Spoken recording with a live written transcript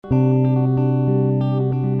This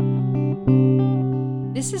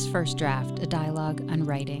is First Draft, a dialogue on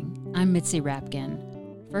writing. I'm Mitzi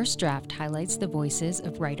Rapkin. First Draft highlights the voices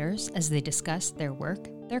of writers as they discuss their work,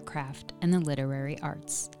 their craft, and the literary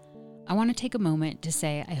arts. I want to take a moment to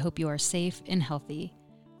say I hope you are safe and healthy.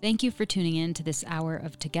 Thank you for tuning in to this hour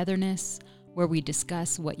of togetherness, where we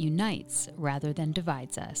discuss what unites rather than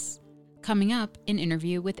divides us. Coming up, an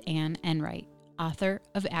interview with Anne Enright, author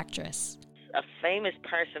of Actress. A famous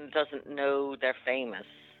person doesn't know they're famous.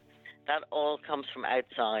 That all comes from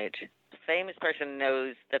outside. The famous person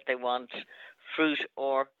knows that they want fruit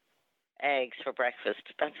or eggs for breakfast.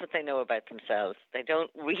 That's what they know about themselves. They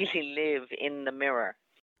don't really live in the mirror.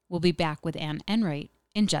 We'll be back with Anne Enright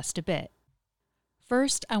in just a bit.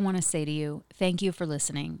 First, I want to say to you, thank you for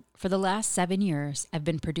listening. For the last 7 years, I've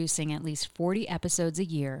been producing at least 40 episodes a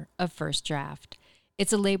year of First Draft.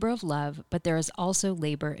 It's a labor of love, but there is also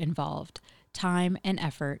labor involved, time and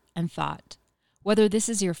effort and thought. Whether this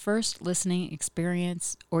is your first listening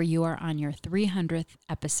experience or you are on your 300th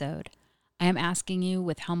episode, I am asking you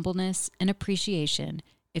with humbleness and appreciation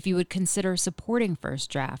if you would consider supporting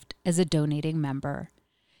First Draft as a donating member.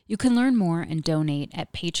 You can learn more and donate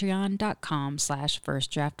at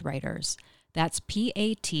patreon.com/firstdraftwriters. That's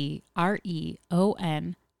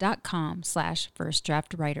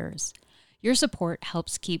patreon.com/firstdraftwriters. Your support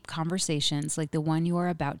helps keep conversations like the one you are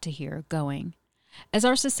about to hear going. As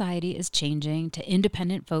our society is changing to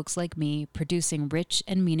independent folks like me producing rich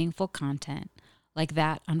and meaningful content, like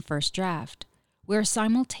that on First Draft, we are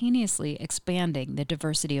simultaneously expanding the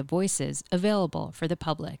diversity of voices available for the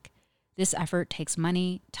public. This effort takes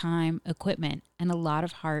money, time, equipment, and a lot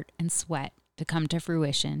of heart and sweat to come to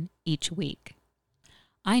fruition each week.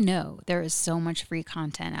 I know there is so much free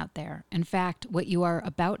content out there. In fact, what you are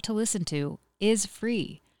about to listen to is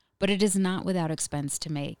free, but it is not without expense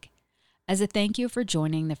to make. As a thank you for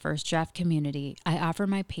joining the First Draft community, I offer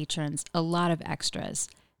my patrons a lot of extras,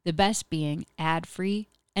 the best being ad-free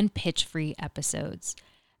and pitch-free episodes.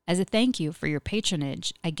 As a thank you for your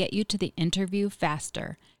patronage, I get you to the interview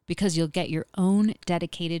faster because you'll get your own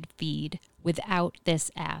dedicated feed without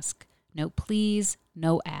this ask. No please,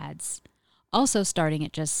 no ads. Also, starting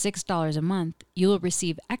at just $6 a month, you will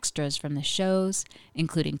receive extras from the shows,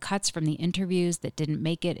 including cuts from the interviews that didn't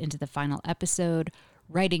make it into the final episode,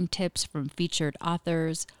 writing tips from featured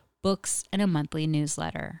authors, books, and a monthly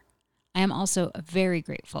newsletter. I am also very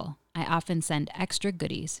grateful. I often send extra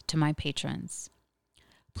goodies to my patrons.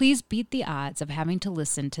 Please beat the odds of having to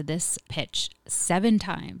listen to this pitch 7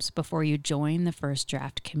 times before you join the First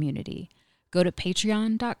Draft community. Go to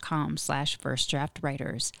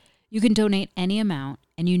patreon.com/firstdraftwriters. You can donate any amount,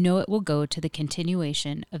 and you know it will go to the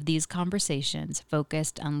continuation of these conversations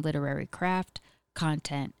focused on literary craft,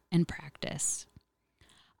 content, and practice.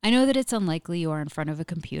 I know that it's unlikely you are in front of a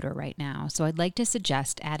computer right now, so I'd like to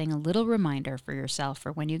suggest adding a little reminder for yourself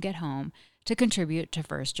for when you get home to contribute to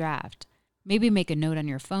First Draft. Maybe make a note on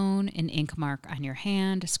your phone, an ink mark on your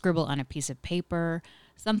hand, scribble on a piece of paper,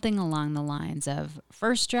 something along the lines of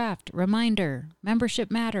First Draft, reminder, membership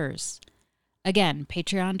matters. Again,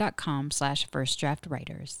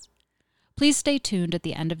 patreon.com/firstdraftwriters. Please stay tuned at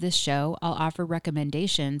the end of this show. I'll offer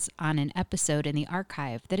recommendations on an episode in the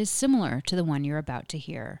archive that is similar to the one you're about to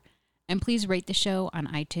hear. And please rate the show on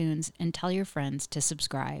iTunes and tell your friends to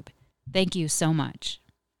subscribe. Thank you so much.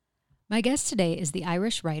 My guest today is the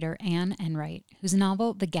Irish writer Anne Enright, whose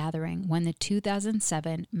novel The Gathering won the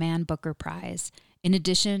 2007 Man Booker Prize, in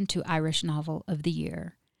addition to Irish Novel of the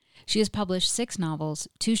Year. She has published 6 novels,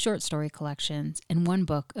 2 short story collections, and 1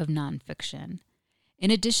 book of nonfiction.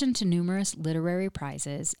 In addition to numerous literary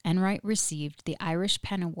prizes, Enright received the Irish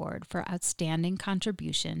Pen Award for Outstanding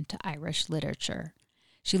Contribution to Irish Literature.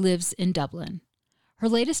 She lives in Dublin. Her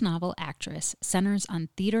latest novel, Actress, centers on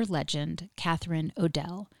theater legend Catherine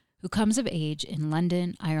O'Dell, who comes of age in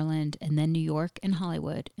London, Ireland, and then New York and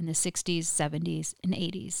Hollywood in the 60s, 70s, and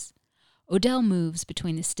 80s. O'Dell moves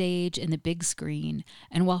between the stage and the big screen,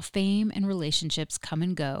 and while fame and relationships come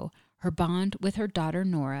and go, her bond with her daughter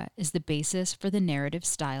Nora is the basis for the narrative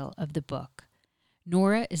style of the book.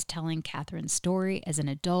 Nora is telling Catherine's story as an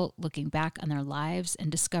adult, looking back on their lives and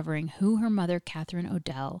discovering who her mother, Catherine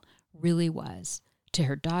O'Dell, really was to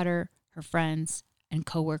her daughter, her friends, and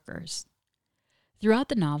co-workers. Throughout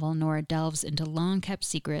the novel, Nora delves into long-kept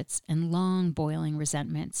secrets and long-boiling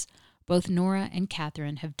resentments. Both Nora and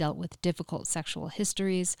Catherine have dealt with difficult sexual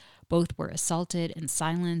histories, both were assaulted and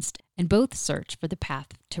silenced, and both search for the path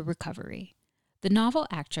to recovery. The novel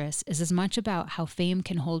Actress is as much about how fame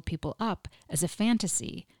can hold people up as a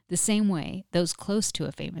fantasy, the same way those close to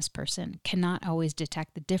a famous person cannot always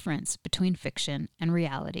detect the difference between fiction and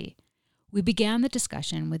reality. We began the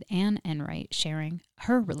discussion with Anne Enright sharing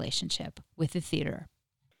her relationship with the theatre.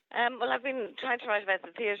 Well, I've been trying to write about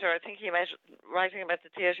the theatre, or thinking about writing about the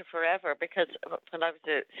theatre forever, because when I was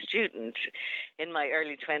a student in my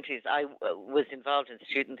early 20s, I was involved in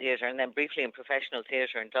student theatre and then briefly in professional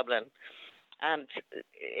theatre in Dublin. And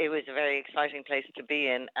it was a very exciting place to be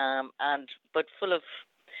in, but full of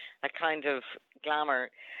a kind of glamour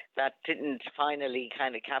that didn't finally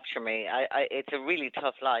kind of capture me. It's a really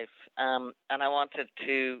tough life, and I wanted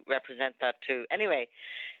to represent that too. Anyway,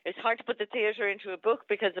 it's hard to put the theatre into a book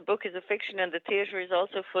because the book is a fiction and the theatre is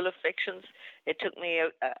also full of fictions. It took me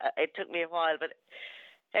a while, but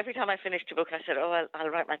every time I finished a book, I said, "Oh, I'll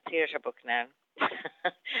write my theatre book now,"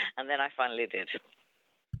 and then I finally did.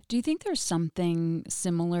 Do you think there's something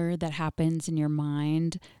similar that happens in your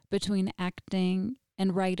mind between acting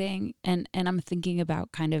and writing? And I'm thinking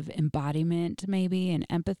about kind of embodiment maybe and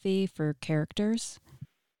empathy for characters.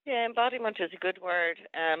 Yeah, embodiment is a good word.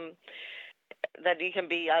 That you can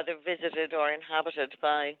be either visited or inhabited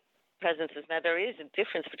by presences. Now, there is a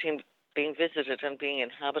difference between being visited and being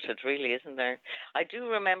inhabited, really, isn't there? I do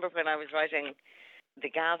remember when I was writing The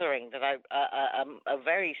Gathering that a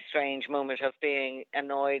very strange moment of being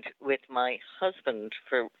annoyed with my husband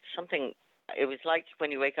for something. It was like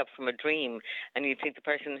when you wake up from a dream and you think the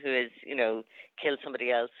person who has, killed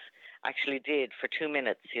somebody else actually did for 2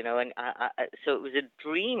 minutes, and so it was a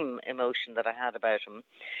dream emotion that I had about him.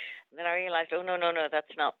 And then I realized, oh, no,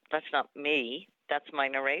 that's not me. That's my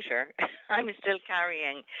narrator. I'm still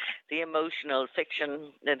carrying the emotional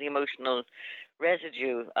fiction, the emotional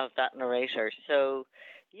residue of that narrator. So,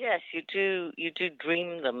 yes, you do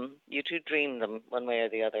dream them. You do dream them one way or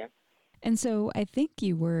the other. And so I think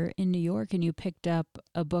you were in New York and you picked up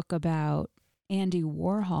a book about Andy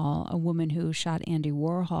Warhol, a woman who shot Andy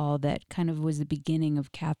Warhol that kind of was the beginning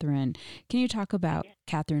of Catherine. Can you talk about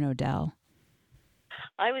Catherine Odell?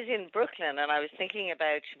 I was in Brooklyn and I was thinking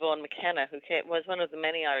about Siobhan McKenna, who was one of the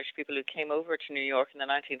many Irish people who came over to New York in the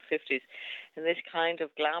 1950s in this kind of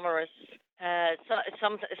glamorous,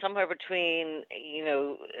 somewhere between,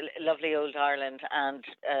 lovely old Ireland and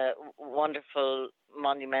wonderful,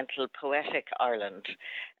 monumental, poetic Ireland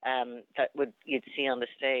that you'd see on the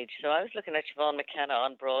stage. So I was looking at Siobhan McKenna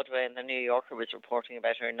on Broadway, and the New Yorker was reporting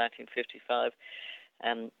about her in 1955.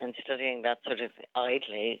 And studying that sort of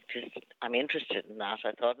idly, just I'm interested in that,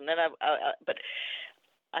 I thought. And then but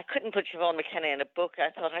I couldn't put Siobhan McKenna in a book. I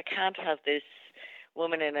thought I can't have this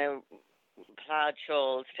woman in a plaid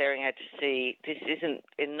shawl staring out to sea. This isn't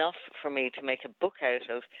enough for me to make a book out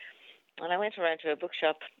of. And I went around to a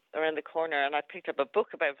bookshop around the corner and I picked up a book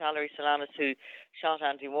about Valerie Solanas, who shot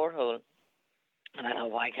Andy Warhol. And I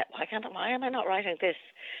thought, why am I not writing this?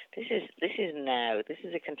 This is now. This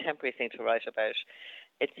is a contemporary thing to write about.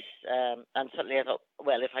 It's and suddenly I thought,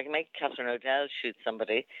 well, if I can make Catherine Odell shoot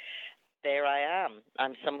somebody, there I am.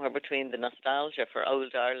 I'm somewhere between the nostalgia for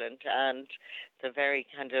old Ireland and the very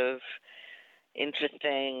kind of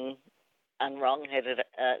interesting and wrong-headed.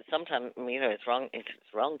 Sometimes it's wrong. It's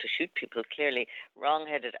wrong to shoot people. Clearly,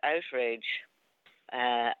 wrong-headed outrage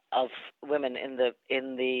of women in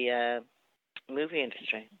the movie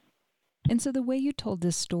industry. And so the way you told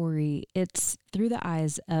this story, it's through the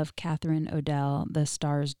eyes of Catherine Odell, the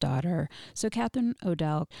star's daughter. So Catherine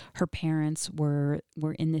Odell, her parents were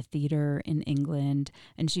in the theater in England,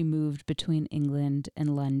 and she moved between England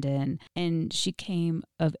and London. And she came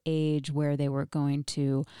of age where they were going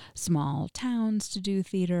to small towns to do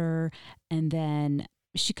theater, and then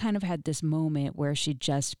she kind of had this moment where she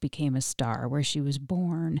just became a star, where she was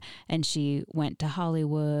born and she went to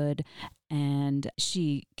Hollywood and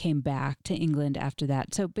she came back to England after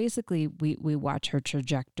that. So basically we watch her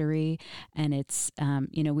trajectory, and it's,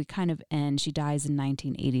 we kind of end, she dies in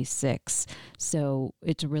 1986. So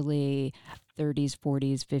it's really 30s,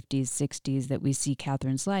 40s, 50s, 60s that we see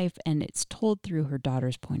Catherine's life, and it's told through her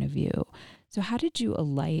daughter's point of view. So how did you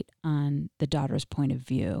alight on the daughter's point of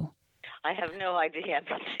view? I have no idea.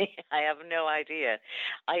 I have no idea.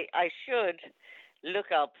 I should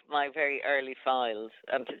look up my very early files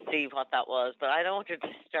and to see what that was, but I don't want to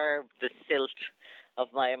disturb the silt of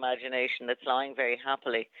my imagination that's lying very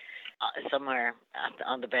happily somewhere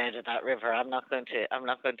on the bed of that river. I'm not going to.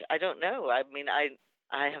 I don't know. I mean, I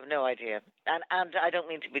have no idea, and I don't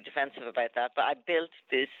mean to be defensive about that, but I built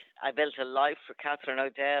a life for Catherine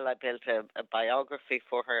Odell. I built a biography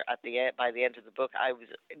for her by the end of the book. I was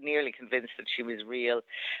nearly convinced that she was real.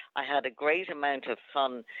 I had a great amount of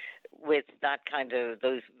fun with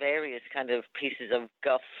those various kind of pieces of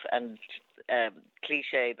guff and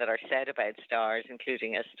cliche that are said about stars,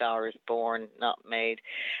 including a star is born, not made.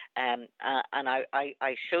 And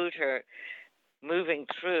I showed her moving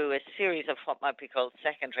through a series of what might be called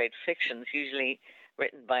second-rate fictions, usually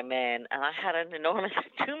written by men. And I had an enormous,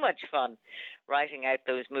 too much fun writing out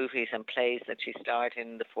those movies and plays that she starred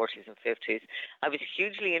in the 40s and 50s. I was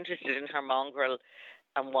hugely interested in her mongrel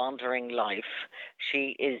and wandering life.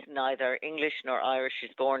 She is neither English nor Irish.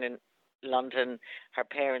 She's born in London. Her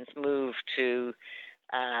parents moved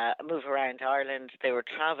around Ireland. They were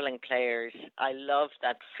travelling players. I love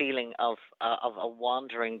that feeling of a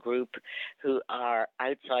wandering group who are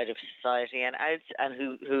outside of society and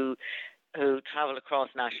who travel across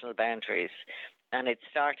national boundaries. And it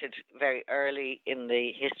started very early in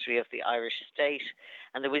the history of the Irish state,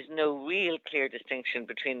 and there was no real clear distinction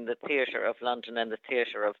between the theatre of London and the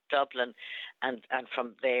theatre of Dublin, and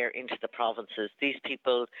from there into the provinces. These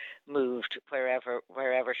people moved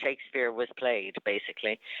wherever Shakespeare was played,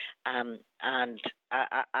 basically, and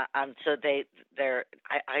so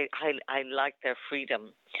I like their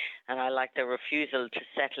freedom, and I like their refusal to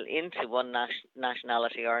settle into one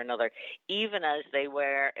nationality or another, even as they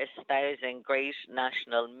were espousing great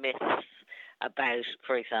national myths about,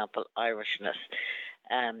 for example, Irishness,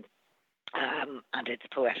 and its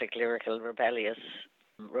poetic, lyrical, rebellious,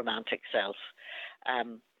 romantic self.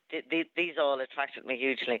 These all attracted me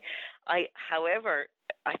hugely. However,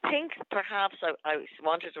 I think perhaps I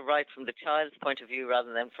wanted to write from the child's point of view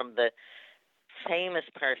rather than from the famous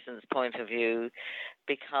person's point of view,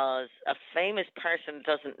 because a famous person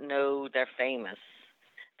doesn't know they're famous.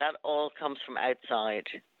 That all comes from outside.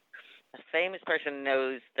 A famous person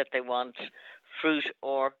knows that they want fruit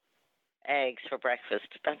or eggs for breakfast.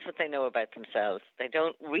 That's what they know about themselves. They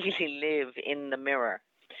don't really live in the mirror.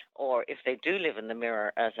 Or if they do live in the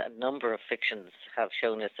mirror, as a number of fictions have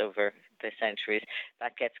shown us over the centuries,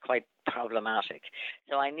 that gets quite problematic.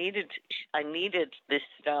 So I needed this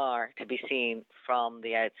star to be seen from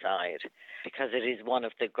the outside, because it is one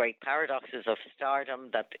of the great paradoxes of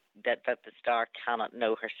stardom that the star cannot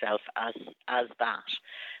know herself as that.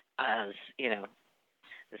 As you know,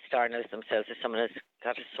 the star knows themselves as someone who's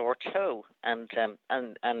got a sore toe and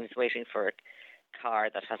is waiting for a car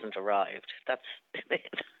that hasn't arrived. That's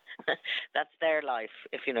that's their life,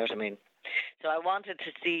 if you know what I mean. So I wanted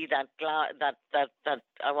to see that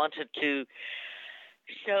I wanted to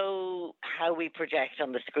show how we project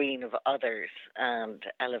on the screen of others and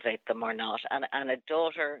elevate them or not. And a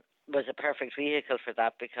daughter was a perfect vehicle for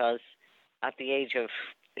that, because at the age of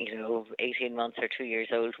 18 months or 2 years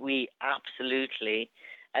old, we absolutely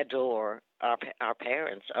adore our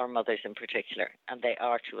parents, our mothers in particular, and they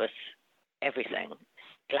are to us everything,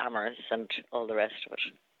 glamorous and all the rest of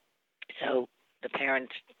it. So the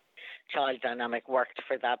parent-child dynamic worked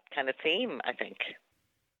for that kind of theme, I think.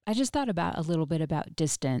 I just thought about a little bit about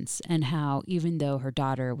distance and how even though her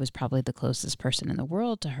daughter was probably the closest person in the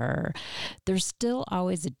world to her, there's still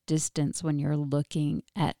always a distance when you're looking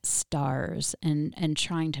at stars and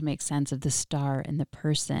trying to make sense of the star and the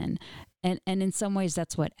person. And in some ways,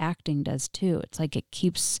 that's what acting does too. It's like it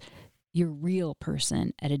keeps your real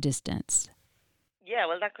person at a distance. Yeah,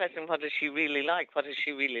 well, that question, what does she really like? What is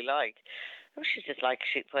she really like? Oh, she's just like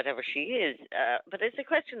whatever she is. But it's a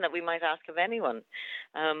question that we might ask of anyone.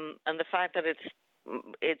 And the fact that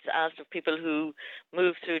it's asked of people who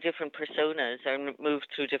move through different personas or move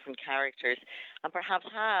through different characters and perhaps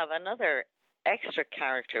have another extra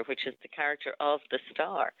character, which is the character of the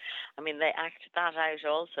star. I mean, they act that out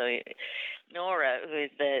also. Nora, who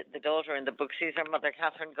is the daughter in the book, sees her mother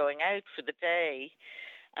Catherine going out for the day.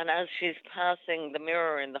 And as she's passing the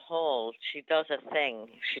mirror in the hall, she does a thing.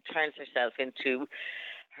 She turns herself into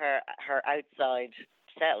her outside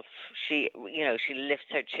self. She lifts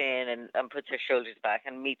her chin and puts her shoulders back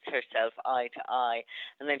and meets herself eye to eye.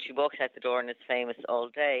 And then she walks out the door and is famous all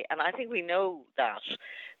day. And I think we know that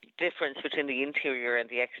difference between the interior and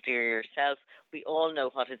the exterior self. We all know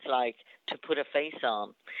what it's like to put a face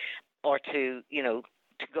on, or to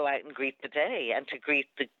go out and greet the day and to greet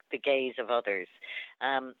the gaze of others.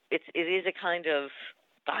 It is a kind of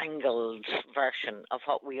bangled version of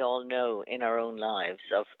what we all know in our own lives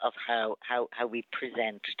of how we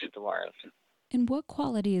present to the world. And what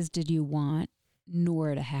qualities did you want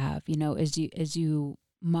Nora to have, as you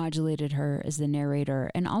modulated her as the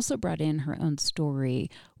narrator and also brought in her own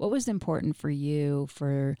story? What was important for you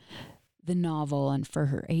for the novel and for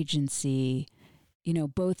her agency,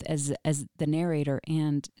 both as the narrator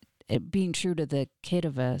and being true to the kid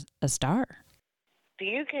of a star?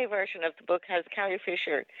 The UK version of the book has Carrie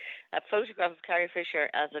Fisher, a photograph of Carrie Fisher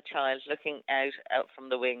as a child looking out from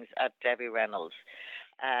the wings at Debbie Reynolds.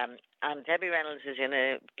 And Debbie Reynolds is in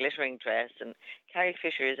a glittering dress, and Carrie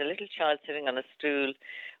Fisher is a little child sitting on a stool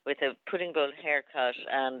with a pudding bowl haircut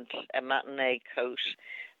and a matinee coat,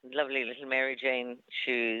 lovely little Mary Jane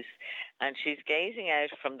shoes, and she's gazing out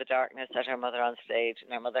from the darkness at her mother on stage,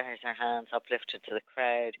 and her mother has her hands uplifted to the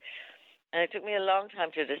crowd. And it took me a long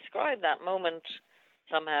time to describe that moment.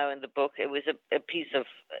 Somehow in the book, it was a piece of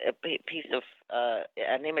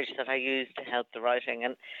an image that I used to help the writing,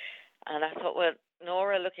 and I thought, well,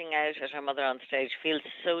 Nora looking out at her mother on stage feels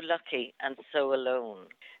so lucky and so alone.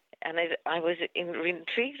 And I was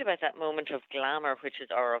intrigued about that moment of glamour,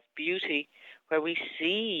 or of beauty, where we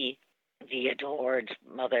see the adored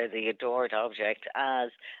mother, the adored object, as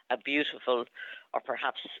a beautiful, or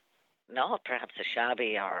perhaps not, perhaps a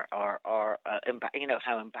shabby, or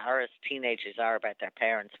how embarrassed teenagers are about their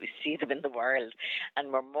parents. We see them in the world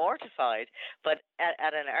and we're mortified, but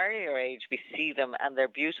at an earlier age we see them and they're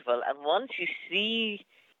beautiful. And once you see,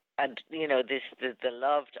 and the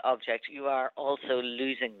loved object, you are also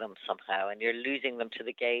losing them somehow, and you're losing them to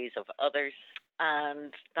the gaze of others.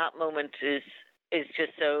 And that moment is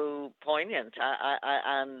just so poignant,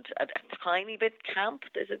 and a tiny bit camp.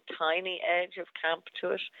 There's a tiny edge of camp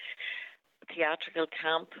to it, theatrical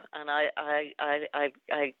camp, and I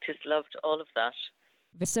just loved all of that.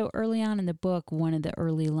 So early on in the book, one of the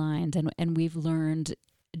early lines, and we've learned,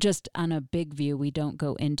 just on a big view, we don't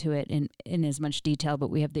go into it in as much detail, but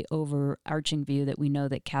we have the overarching view that we know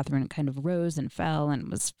that Catherine kind of rose and fell and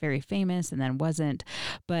was very famous and then wasn't.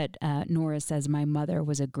 But Nora says, "My mother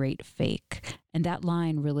was a great fake." And that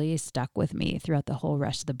line really stuck with me throughout the whole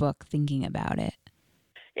rest of the book, thinking about it.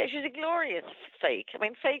 Yeah, she's a glorious fake. I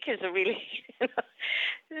mean, fake is a really,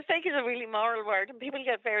 fake is a really moral word, and people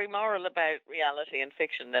get very moral about reality and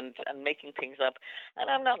fiction and making things up. And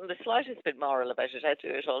I'm not in the slightest bit moral about it. I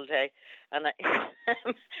do it all day, and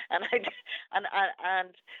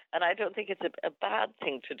I don't think it's a bad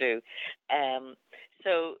thing to do.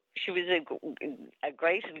 So she was a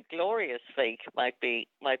great and glorious fake. Might be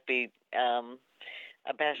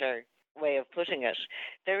a better way of putting it.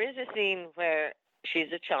 There is a scene where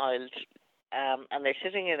she's a child, and they're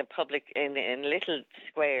sitting in a little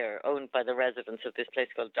square owned by the residents of this place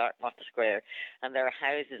called Dartmouth Square, and there are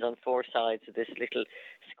houses on four sides of this little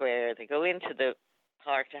square. They go into the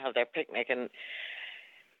park to have their picnic, and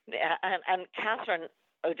Catherine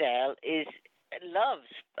O'Dell loves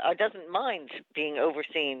or doesn't mind being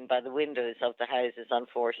overseen by the windows of the houses on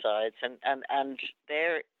four sides, and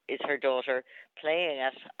there is her daughter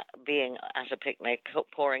being at a picnic,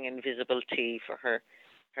 pouring invisible tea for her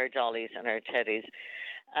dollies and her teddies.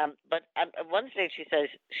 But at one stage she says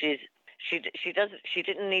she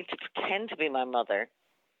didn't need to pretend to be my mother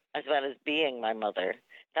as well as being my mother.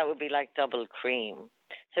 That would be like double cream.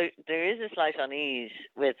 So there is a slight unease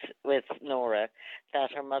with Nora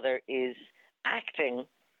that her mother is acting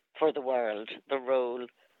for the world the role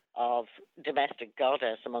of domestic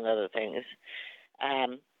goddess, among other things.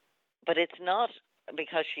 But it's not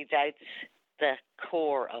because she doubts the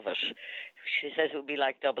core of it. She says it would be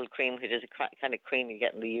like double cream, which is a kind of cream you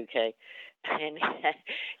get in the UK. And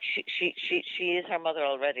she is her mother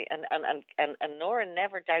already, and Nora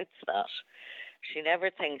never doubts that. She never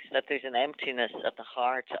thinks that there's an emptiness at the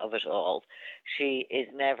heart of it all. She is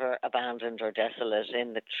never abandoned or desolate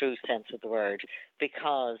in the true sense of the word,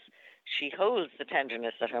 because she holds the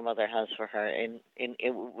tenderness that her mother has for her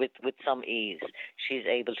with some ease. She's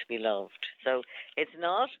able to be loved. So it's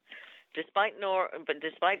not, despite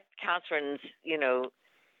Catherine's,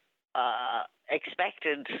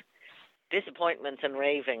 expected disappointments and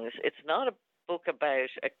ravings, it's not a book about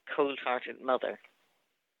a cold-hearted mother.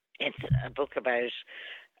 It's a book about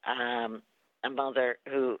a mother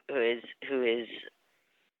who is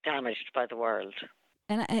damaged by the world.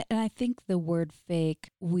 And I think the word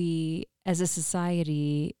fake, we as a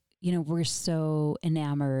society, we're so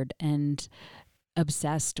enamored and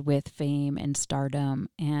obsessed with fame and stardom,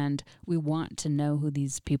 and we want to know who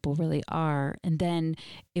these people really are. And then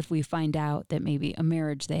if we find out that maybe a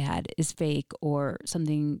marriage they had is fake, or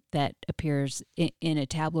something that appears in a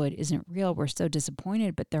tabloid isn't real, we're so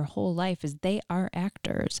disappointed. But their whole life is they are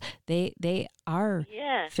actors. They are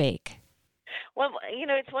fake. Well,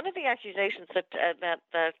 it's one of the accusations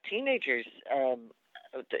that teenagers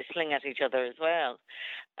sling at each other as well,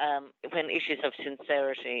 when issues of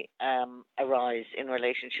sincerity arise in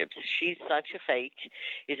relationships. She's such a fake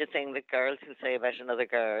is a thing that girls can say about another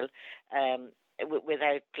girl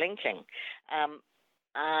without blinking.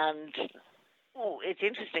 And it's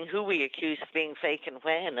interesting who we accuse of being fake and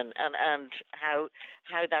when, and how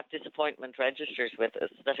that disappointment registers with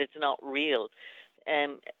us, that it's not real.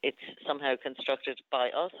 It's somehow constructed by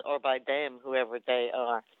us or by them, whoever they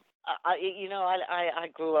are. I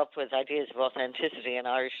grew up with ideas of authenticity and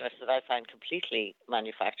Irishness that I found completely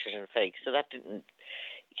manufactured and fake. So that didn't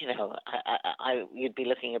you'd be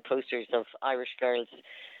looking at posters of Irish girls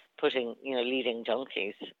putting, leading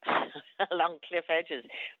donkeys along cliff edges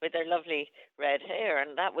with their lovely red hair.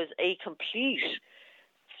 And that was a complete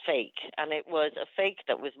fake. And it was a fake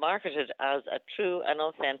that was marketed as a true and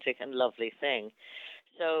authentic and lovely thing.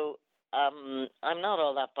 So I'm not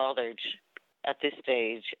all that bothered at this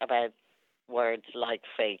stage about words like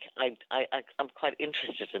fake. I'm quite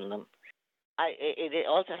interested in them. It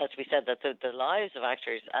also has to be said that the lives of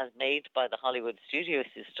actors as made by the Hollywood studio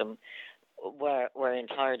system were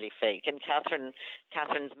entirely fake. And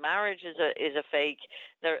Catherine's marriage is a fake.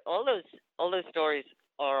 There all those stories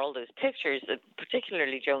or all those pictures,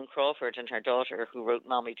 particularly Joan Crawford and her daughter who wrote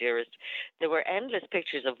Mommy Dearest. There were endless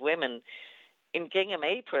pictures of women in gingham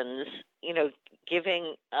aprons,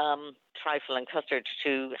 giving trifle and custard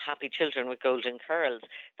to happy children with golden curls.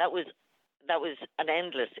 That was an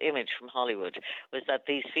endless image from Hollywood, was that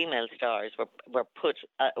these female stars were put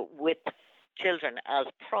with children as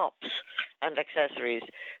props and accessories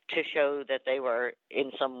to show that they were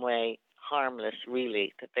in some way harmless,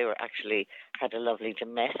 really, that they were actually had a lovely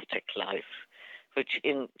domestic life, which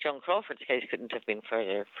in Joan Crawford's case couldn't have been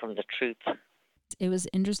further from the truth. It was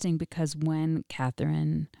interesting because when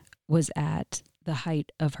Catherine was at the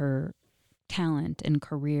height of her talent and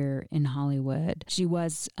career in Hollywood, she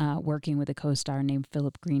was working with a co-star named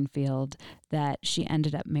Philip Greenfield that she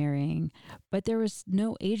ended up marrying, but there was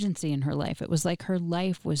no agency in her life. It was like her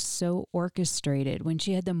life was so orchestrated when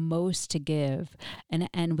she had the most to give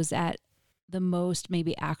and was at the most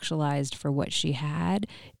maybe actualized for what she had.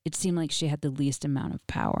 It seemed like she had the least amount of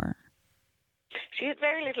power. She had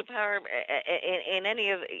very little power in any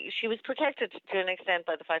of. She was protected to an extent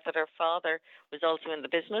by the fact that her father was also in the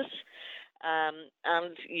business,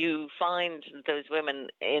 and you find those women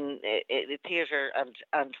in theatre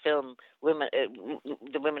and film. Women,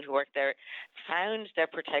 the women who worked there, found their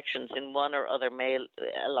protections in one or other male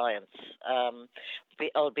alliance.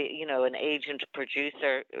 Albeit, an agent,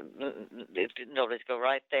 producer, it didn't always go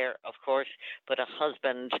right there, of course, but a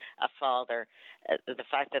husband, a father, the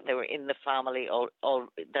fact that they were in the family,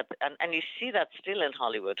 and you see that still in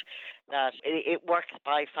Hollywood, that it works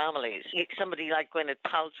by families. Somebody like Gwyneth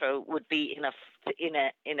Paltrow would be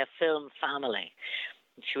in a film family.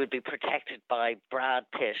 She would be protected by Brad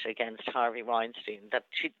Pitt against Harvey Weinstein. That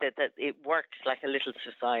it works like a little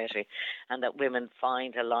society, and that women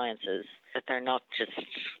find alliances, that they're not just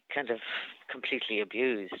kind of completely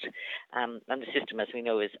abused. And the system, as we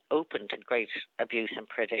know, is open to great abuse and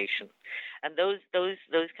predation. And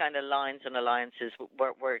those kind of lines and alliances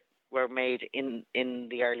were made in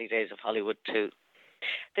the early days of Hollywood too.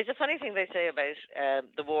 There's a funny thing they say about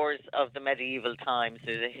the wars of the medieval times.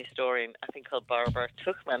 There's a historian, I think, called Barbara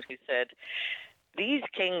Tuchman, who said these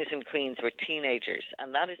kings and queens were teenagers,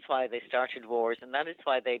 and that is why they started wars, and that is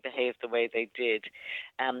why they behaved the way they did.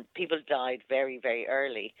 People died very, very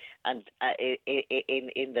early, and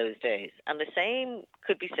in those days. And the same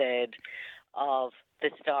could be said of the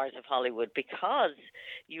stars of Hollywood, because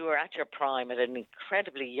you were at your prime at an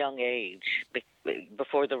incredibly young age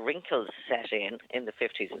before the wrinkles set in the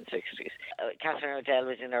 50s and 60s. Catherine O'Dell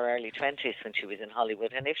was in her early 20s when she was in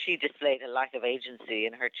Hollywood, and if she displayed a lack of agency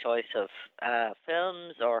in her choice of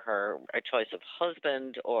films or her choice of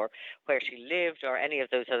husband or where she lived or any of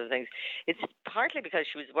those other things, it's partly because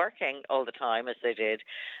she was working all the time, as they did,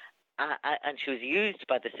 and she was used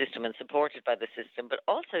by the system and supported by the system, but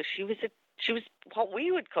also she was what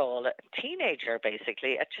we would call a teenager,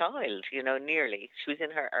 basically, a child, nearly. She was in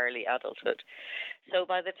her early adulthood. So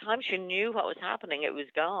by the time she knew what was happening, it was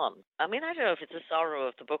gone. I mean, I don't know if it's a sorrow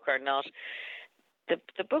of the book or not.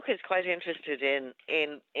 The book is quite interested in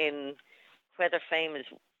whether fame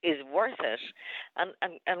is worth it.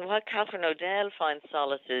 And what Catherine O'Dell finds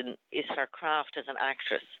solace in is her craft as an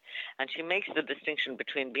actress. And she makes the distinction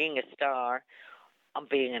between being a star and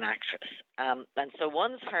being an actress. And so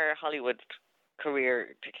once her Hollywood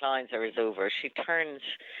career declines or is over, she turns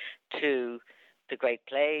to the great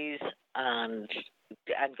plays and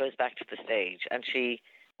goes back to the stage. And she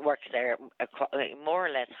works there more or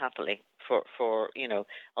less happily for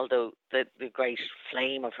although the great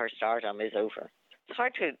flame of her stardom is over. It's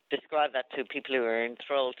hard to describe that to people who are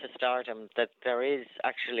enthralled to stardom, that there is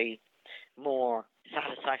actually more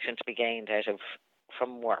satisfaction to be gained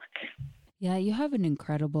from work. Yeah, you have an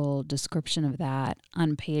incredible description of that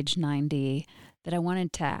on page 90 that I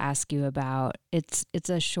wanted to ask you about. It's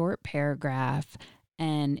a short paragraph,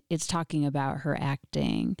 and it's talking about her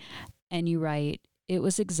acting. And you write, "It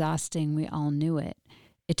was exhausting. We all knew it.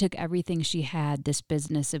 It took everything she had, this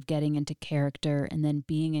business of getting into character and then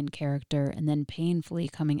being in character and then painfully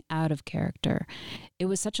coming out of character. It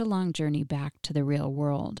was such a long journey back to the real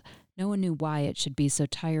world. No one knew why it should be so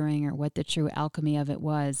tiring or what the true alchemy of it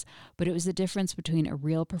was, but it was the difference between a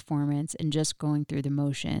real performance and just going through the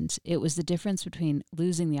motions. It was the difference between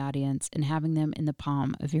losing the audience and having them in the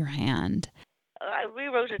palm of your hand. I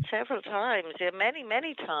rewrote it several times,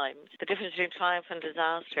 many times, the difference between triumph and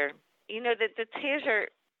disaster. The theatre,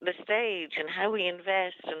 the stage, and how we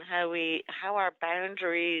invest and how our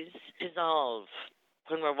boundaries dissolve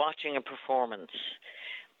when we're watching a performance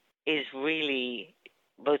is really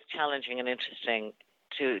both challenging and interesting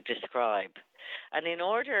to describe. And in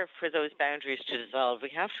order for those boundaries to dissolve,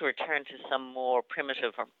 we have to return to some more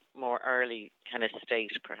primitive or more early kind of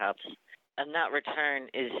state, perhaps. And that return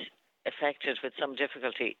is affected with some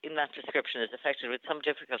difficulty, in that description, is affected with some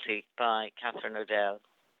difficulty by Catherine O'Dell.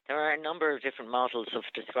 There are a number of different models of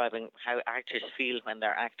describing how actors feel when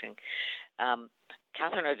they're acting.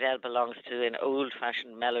 Catherine O'Dell belongs to an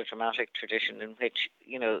old-fashioned melodramatic tradition in which,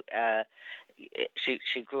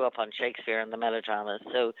 she grew up on Shakespeare and the melodramas.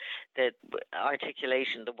 So the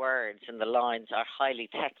articulation, the words and the lines are highly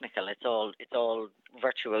technical. It's all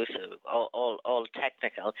virtuoso, all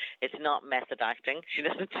technical. It's not method acting. She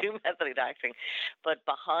doesn't do method acting. But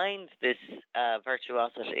behind this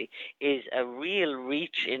virtuosity is a real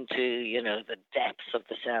reach into, the depths of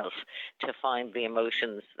the self to find the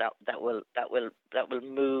emotions that will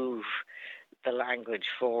move the language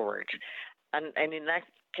forward. And in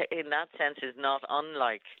that sense is not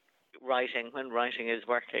unlike writing, when writing is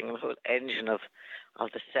working. The whole engine of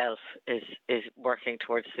the self is working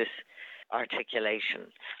towards this articulation,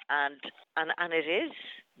 and it is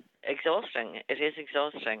exhausting. It is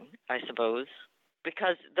exhausting, I suppose,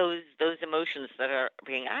 because those emotions that are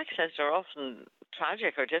being accessed are often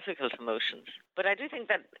tragic or difficult emotions. But I do think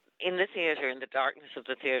that in the theatre, in the darkness of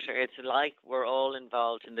the theatre, it's like we're all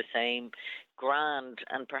involved in the same grand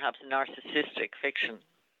and perhaps narcissistic fiction.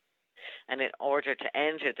 And in order to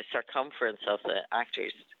enter the circumference of the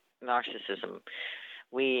actor's narcissism,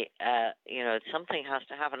 something has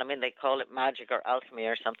to happen. I mean, they call it magic or alchemy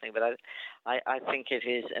or something, but I think it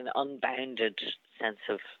is an unbounded sense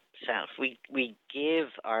of self. We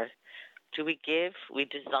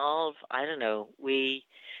dissolve, I don't know, we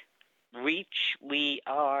reach,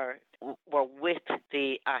 we're with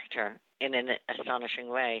the actor in an astonishing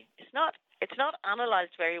way. It's not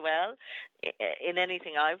analyzed very well in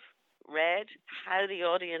anything I've read, how the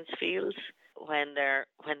audience feels when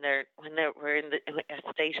we're in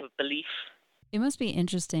a state of belief. It must be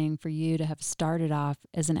interesting for you to have started off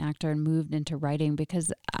as an actor and moved into writing,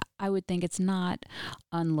 because I would think it's not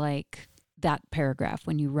unlike that paragraph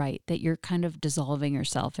when you write, that you're kind of dissolving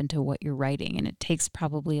yourself into what you're writing, and it takes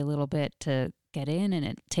probably a little bit to get in and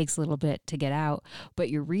it takes a little bit to get out, but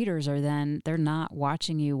your readers they're not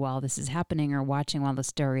watching you while this is happening or watching while the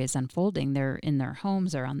story is unfolding. They're in their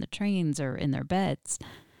homes or on the trains or in their beds.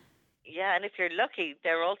 Yeah, and if you're lucky,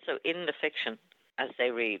 they're also in the fiction as they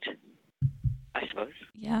read, I suppose.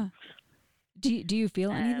 Yeah. Do you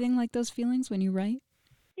feel anything like those feelings when you write?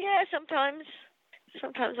 Yeah, sometimes.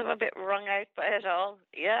 Sometimes I'm a bit wrung out by it all.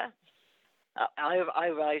 Yeah. I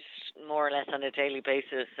write more or less on a daily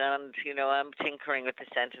basis, and I'm tinkering with the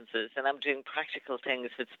sentences, and I'm doing practical things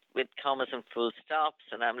with commas and full stops,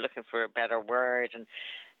 and I'm looking for a better word. And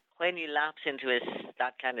when you lapse into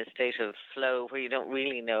that kind of state of flow where you don't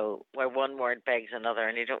really know, where one word begs another,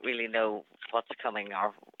 and you don't really know what's coming,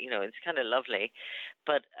 or it's kind of lovely,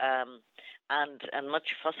 but and much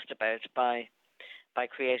fussed about by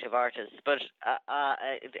creative artists, but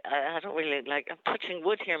I don't really like. I'm touching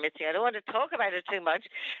wood here, Mitzi. I don't want to talk about it too much,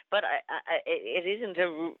 but it isn't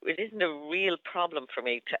a real problem for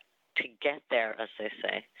me to get there, as they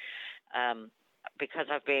say, because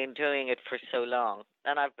I've been doing it for so long,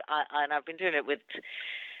 and I've been doing it with,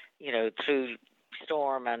 through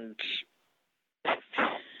storm and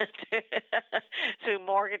through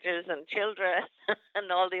mortgages and children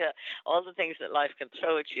and all the things that life can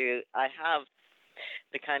throw at you. I have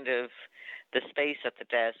the kind of the space at the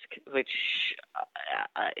desk, which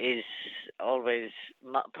is always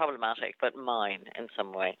problematic, but mine in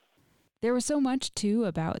some way. There was so much, too,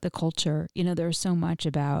 about the culture. There was so much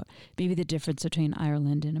about maybe the difference between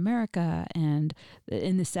Ireland and America, and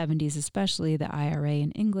in the 70s, especially the IRA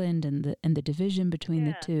in England and the division between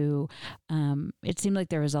the two. It seemed like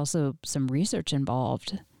there was also some research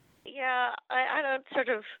involved. Yeah, I don't sort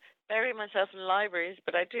of bury myself in libraries,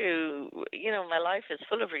 but I do. My life is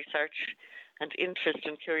full of research and interest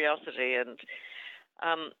and curiosity, and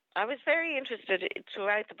I was very interested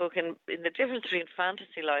throughout the book in the difference between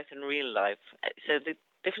fantasy life and real life. So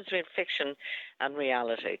difference between fiction and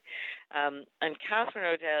reality. And Catherine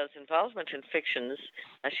O'Dell's involvement in fictions,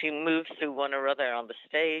 as she moves through one or other on the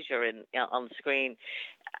stage or on the screen,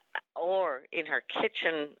 or in her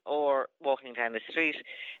kitchen or walking down the street,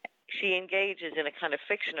 she engages in a kind of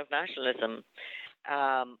fiction of nationalism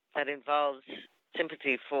that involves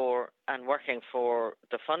sympathy for and working for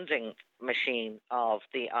the funding machine of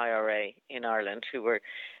the IRA in Ireland, who were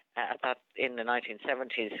in the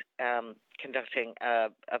 1970s conducting a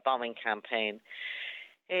bombing campaign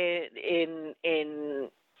in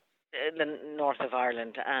the north of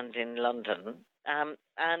Ireland and in London.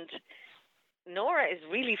 And Nora is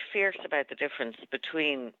really fierce about the difference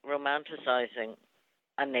between romanticizing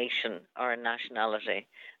a nation or a nationality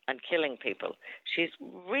and killing people. She's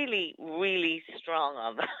really, really strong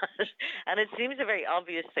on that. And it seems a very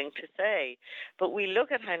obvious thing to say, but we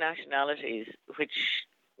look at how nationalities,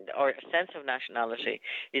 or a sense of nationality,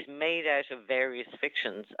 is made out of various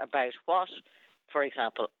fictions about what, for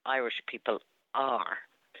example, Irish people are.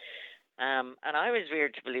 And I was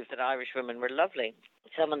reared to believe that Irish women were lovely.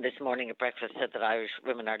 Someone this morning at breakfast said that Irish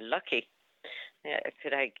women are lucky. Yeah,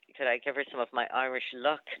 could I give her some of my Irish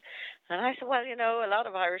luck? And I said, well, a lot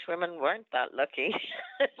of Irish women weren't that lucky.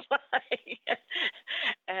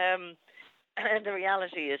 And the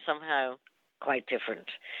reality is somehow quite different.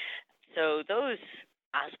 So those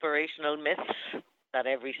aspirational myths that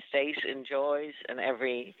every state enjoys and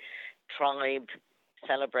every tribe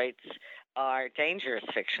celebrates are dangerous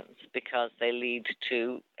fictions because they lead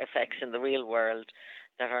to effects in the real world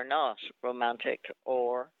that are not romantic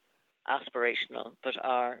or aspirational, but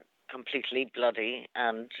are completely bloody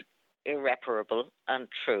and irreparable and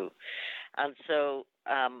true. And so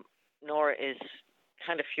Nora is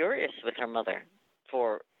kind of furious with her mother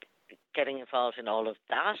for getting involved in all of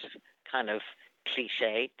that kind of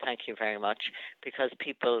cliche, thank you very much, because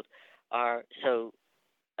people are so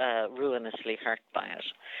ruinously hurt by it.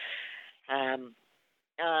 And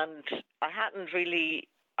I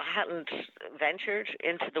hadn't ventured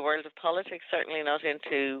into the world of politics, certainly not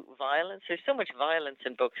into violence. There's so much violence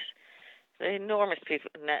in books. An enormous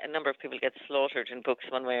number of people get slaughtered in books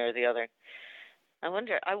one way or the other. I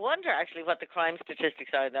wonder actually what the crime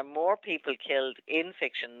statistics are. There are more people killed in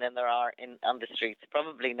fiction than there are on the streets.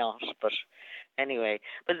 Probably not, but anyway.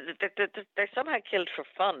 But they're somehow killed for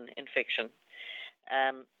fun in fiction.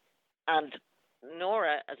 And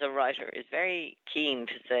Nora, as a writer, is very keen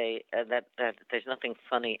to say that there's nothing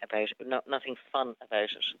funny about it, nothing fun about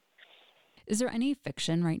it. Is there any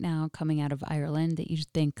fiction right now coming out of Ireland that you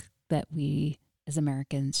think that we as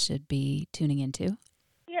Americans should be tuning into?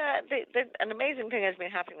 Yeah, an amazing thing has been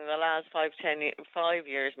happening in the last 5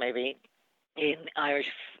 years maybe, in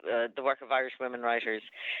the work of Irish women writers,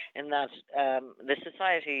 in that the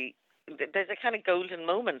society, there's a kind of golden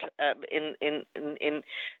moment in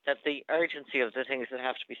that the urgency of the things that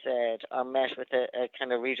have to be said are met with a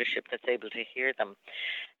kind of readership that's able to hear them.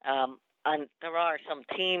 And there are some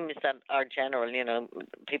themes that are general.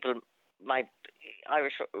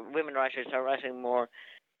 Irish women writers are writing more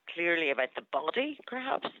clearly about the body,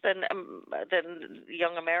 perhaps, than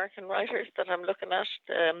young American writers that I'm looking at.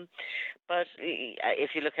 But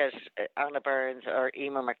if you look at Anna Burns or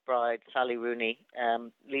Emer McBride, Sally Rooney,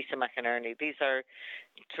 Lisa McInerney, these are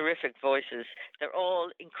terrific voices. They're all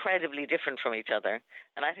incredibly different from each other.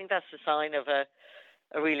 And I think that's the sign of a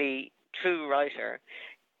really true writer,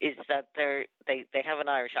 is that they have an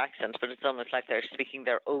Irish accent, but it's almost like they're speaking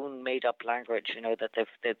their own made-up language, that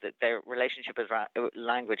their relationship with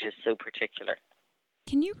language is so particular.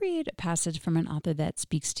 Can you read a passage from an author that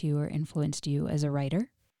speaks to you or influenced you as a writer?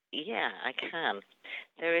 Yeah, I can.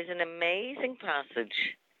 There is an amazing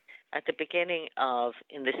passage at the beginning of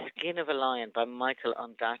In the Skin of a Lion by Michael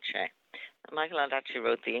Ondaatje. Michael Ondaatje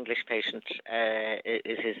wrote The English Patient,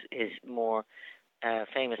 is his more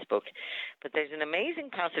famous book. But there's an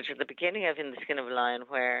amazing passage at the beginning of In the Skin of a Lion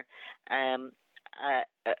where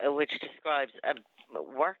which describes a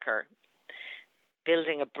worker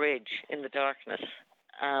building a bridge in the darkness,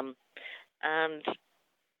 and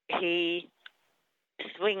he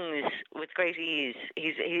swings with great ease.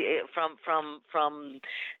 He's from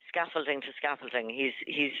scaffolding to scaffolding.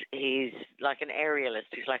 He's like an aerialist.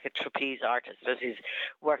 He's like a trapeze artist as he's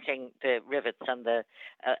working the rivets and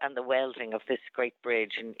the welding of this great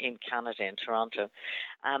bridge in Canada, in Toronto.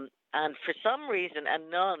 And for some reason, a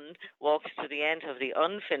nun walks to the end of the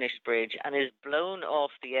unfinished bridge and is blown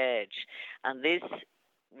off the edge. And this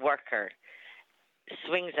worker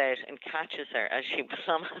swings out and catches her as she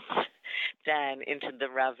plummets down into the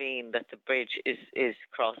ravine that the bridge is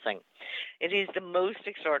crossing. It is the most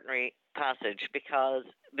extraordinary passage because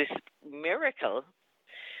this miracle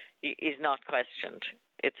is not questioned.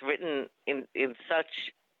 It's written in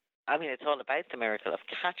such, I mean, it's all about the miracle of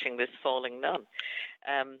catching this falling nun.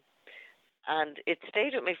 And it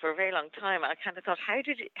stayed with me for a very long time. I kind of thought, how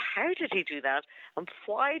did he do that? And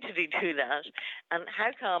why did he do that? And how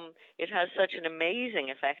come it has such an amazing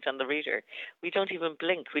effect on the reader? We don't even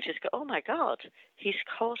blink. We just go, oh my God, he's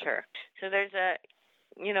caught her. So there's a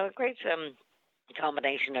great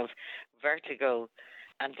combination of vertigo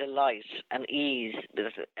and delight and ease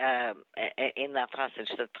in that passage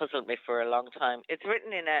that puzzled me for a long time. It's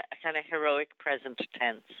written in a kind of heroic present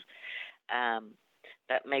tense.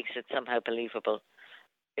 That makes it somehow believable.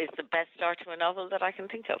 It's the best start to a novel that I can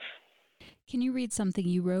think of. Can you read something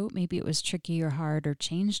you wrote? Maybe it was tricky or hard or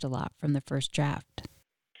changed a lot from the first draft.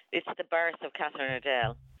 It's The Birth of Catherine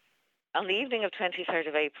Adele. On the evening of 23rd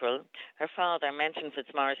of April, her father, Menton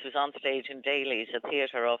Fitzmaurice, was on stage in Daly's, a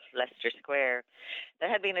theatre off Leicester Square.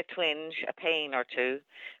 There had been a twinge, a pain or two.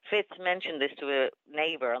 Fitz mentioned this to a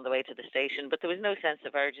neighbour on the way to the station, but there was no sense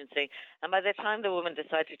of urgency, and by the time the woman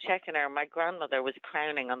decided to check on her, my grandmother was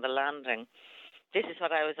crowning on the landing. This is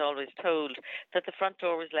what I was always told, that the front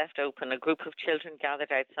door was left open, a group of children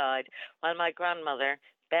gathered outside, while my grandmother,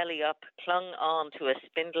 belly up, clung on to a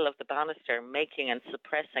spindle of the banister, making and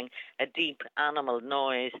suppressing a deep animal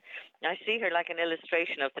noise. I see her like an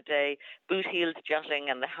illustration of the day, boot heels jutting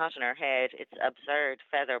and the hat on her head, its absurd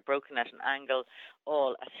feather broken at an angle,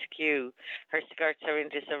 all askew. Her skirts are in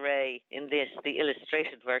disarray in this, the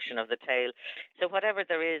illustrated version of the tale. So whatever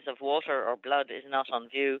there is of water or blood is not on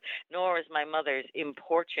view, nor is my mother's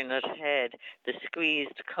importunate head, the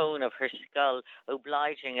squeezed cone of her skull,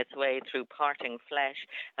 obliging its way through parting flesh,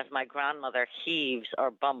 as my grandmother heaves or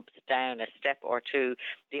bumps down a step or two,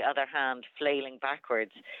 the other hand flailing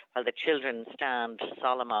backwards, while the children stand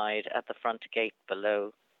solemn-eyed at the front gate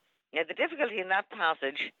below. Now, the difficulty in that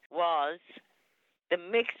passage was the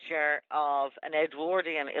mixture of an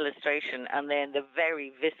Edwardian illustration and then the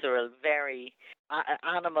very visceral, very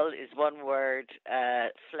animal is one word,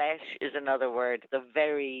 flesh is another word, the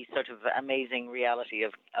very sort of amazing reality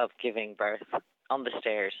of giving birth on the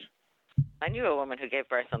stairs. I knew a woman who gave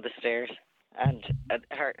birth on the stairs, and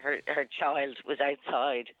her child was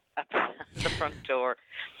outside at the front door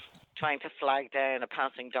trying to flag down a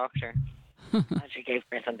passing doctor. And she gave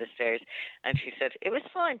birth on the stairs, and she said it was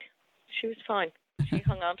fine. She was fine. She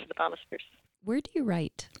hung on to the banisters. Where do you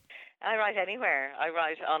write? I write anywhere. I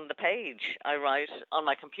write on the page. I write on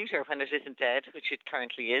my computer when it isn't dead, which it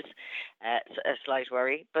currently is. A slight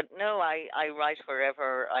worry. But no, I write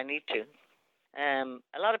wherever I need to.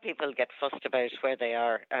 A lot of people get fussed about where they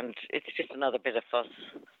are, and it's just another bit of fuss.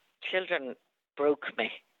 Children broke me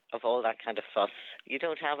of all that kind of fuss. You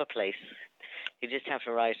don't have a place. You just have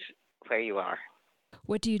to write where you are.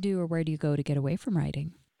 What do you do, or where do you go to get away from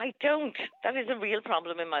writing? I don't. That is a real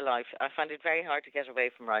problem in my life. I find it very hard to get away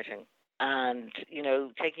from writing. And,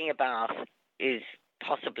 taking a bath is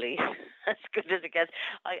possibly as good as it gets.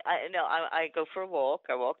 I go for a walk.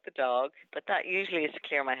 I walk the dog. But that usually is to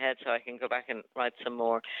clear my head so I can go back and write some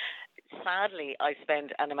more. Sadly, I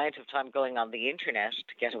spend an amount of time going on the internet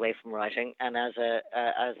to get away from writing. And as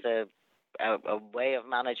a way of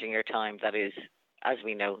managing your time, that is, as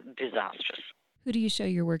we know, disastrous. Who do you show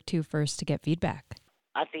your work to first to get feedback?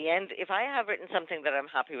 At the end, if I have written something that I'm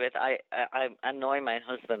happy with, I annoy my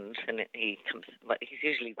husband, and he comes. But he's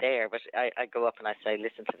usually there. But I go up and I say,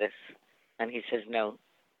 "Listen to this," and he says, "No."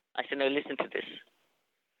 I say, "No, listen to this.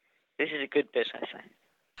 This is a good bit." I say.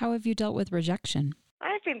 How have you dealt with rejection?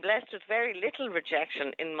 I've been blessed with very little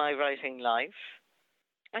rejection in my writing life.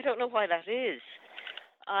 I don't know why that is.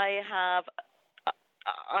 My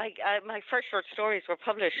first short stories were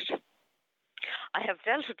published. I have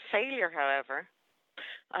dealt with failure, however.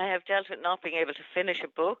 I have dealt with not being able to finish a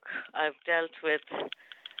book. I've dealt with,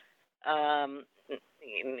 I've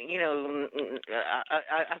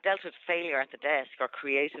dealt with failure at the desk or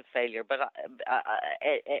creative failure. But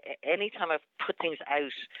anytime I've put things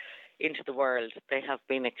out into the world, they have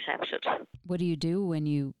been accepted. What do you do when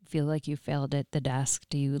you feel like you failed at the desk?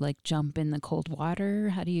 Do you jump in the cold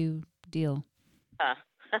water? How do you deal?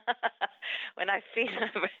 When I feel,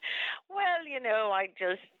 I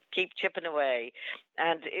just keep chipping away.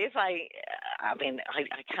 And if I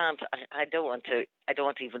don't want to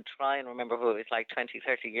even try and remember who it was like 20,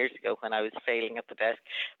 30 years ago when I was failing at the desk.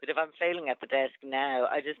 But if I'm failing at the desk now,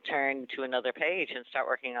 I just turn to another page and start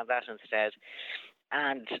working on that instead.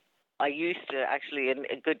 And I used to actually,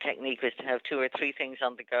 a good technique was to have 2 or 3 things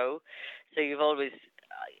on the go. So you've always,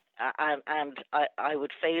 and I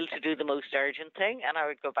would fail to do the most urgent thing, and I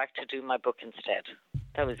would go back to do my book instead.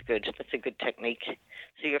 That was good. That's a good technique.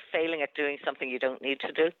 So you're failing at doing something you don't need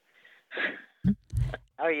to do.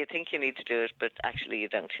 Or you think you need to do it, but actually you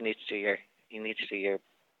don't. You need to do your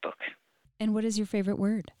book. And what is your favorite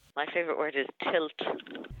word? My favorite word is tilt.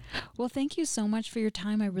 Well, thank you so much for your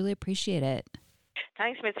time. I really appreciate it.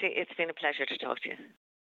 Thanks, Mitzi. It's been a pleasure to talk to you.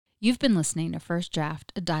 You've been listening to First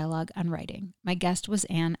Draft, a dialogue on writing. My guest was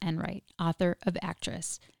Anne Enright, author of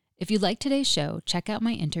Actress. If you like today's show, check out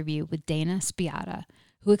my interview with Dana Spiotta,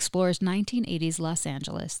 who explores 1980s Los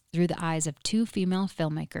Angeles through the eyes of two female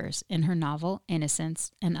filmmakers in her novel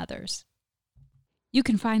Innocence and Others. You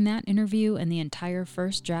can find that interview and the entire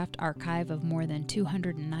First Draft archive of more than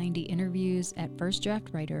 290 interviews at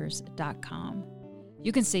firstdraftwriters.com.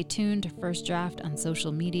 You can stay tuned to First Draft on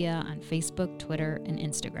social media on Facebook, Twitter, and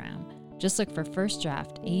Instagram. Just look for First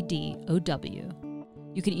Draft ADOW.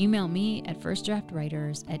 You can email me at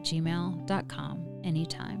firstdraftwriters@gmail.com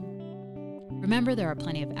anytime. Remember, there are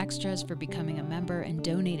plenty of extras for becoming a member and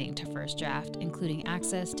donating to First Draft, including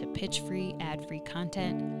access to pitch-free, ad-free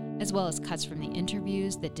content, as well as cuts from the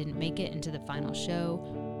interviews that didn't make it into the final show,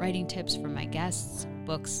 writing tips from my guests,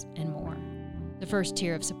 books, and more. The first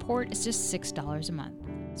tier of support is just $6 a month,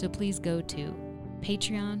 so please go to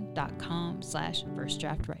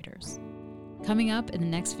patreon.com/firstdraftwriters. Coming up in the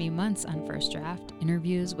next few months on First Draft,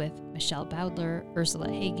 interviews with Michelle Bowdler, Ursula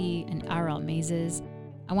Hagee, and R.L. Mazes.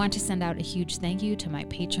 I want to send out a huge thank you to my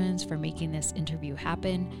patrons for making this interview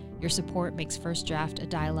happen. Your support makes First Draft, a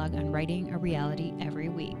dialogue on writing, a reality every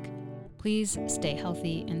week. Please stay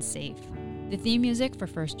healthy and safe. The theme music for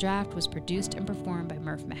First Draft was produced and performed by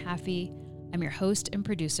Murph Mahaffey. I'm your host and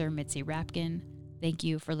producer, Mitzi Rapkin. Thank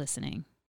you for listening.